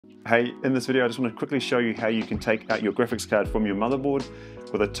Hey, in this video I just want to quickly show you how you can take out your graphics card from your motherboard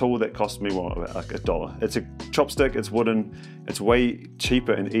with a tool that cost me, well, like $1. It's a chopstick, it's wooden, it's way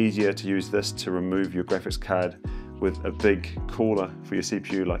cheaper and easier to use this to remove your graphics card with a big cooler for your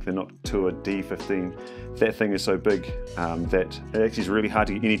CPU like the Noctua NH-D15. That thing is so big that it actually is really hard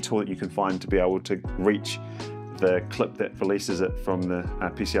to get any tool that you can find to be able to reach the clip that releases it from the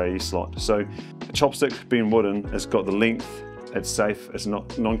PCIe slot. So a chopstick being wooden, it's got the length, it's safe, it's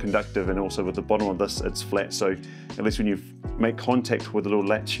not non-conductive, and also with the bottom of this it's flat, so at least when you make contact with the little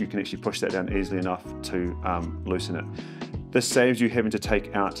latch you can actually push that down easily enough to loosen it. This saves you having to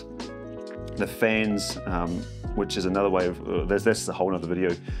take out the fans, which is another way of, that's a whole other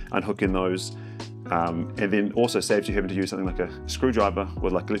video, unhooking those, and then also saves you having to use something like a screwdriver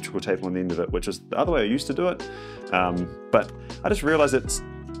with like electrical tape on the end of it, which is the other way I used to do it, but I just realized it's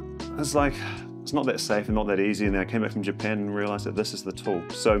like, it's not that safe and not that easy, and then I came back from Japan and realized that this is the tool.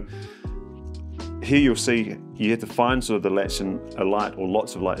 So here you'll see you have to find sort of the latch, and a light or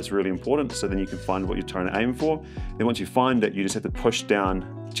lots of light is really important, so then you can find what you're trying to aim for. Then once you find it, you just have to push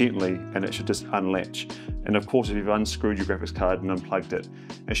down gently and it should just unlatch. And of course if you've unscrewed your graphics card and unplugged it,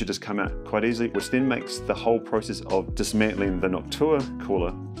 it should just come out quite easily, which then makes the whole process of dismantling the Noctua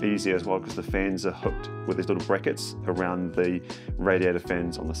cooler easier as well, because the fans are hooked with these little brackets around the radiator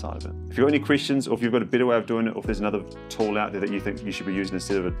fans on the side of it. If you've got any questions, or if you've got a better way of doing it, or if there's another tool out there that you think you should be using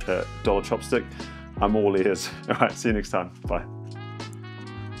instead of a $1 chopstick, I'm all ears. All right, see you next time. Bye.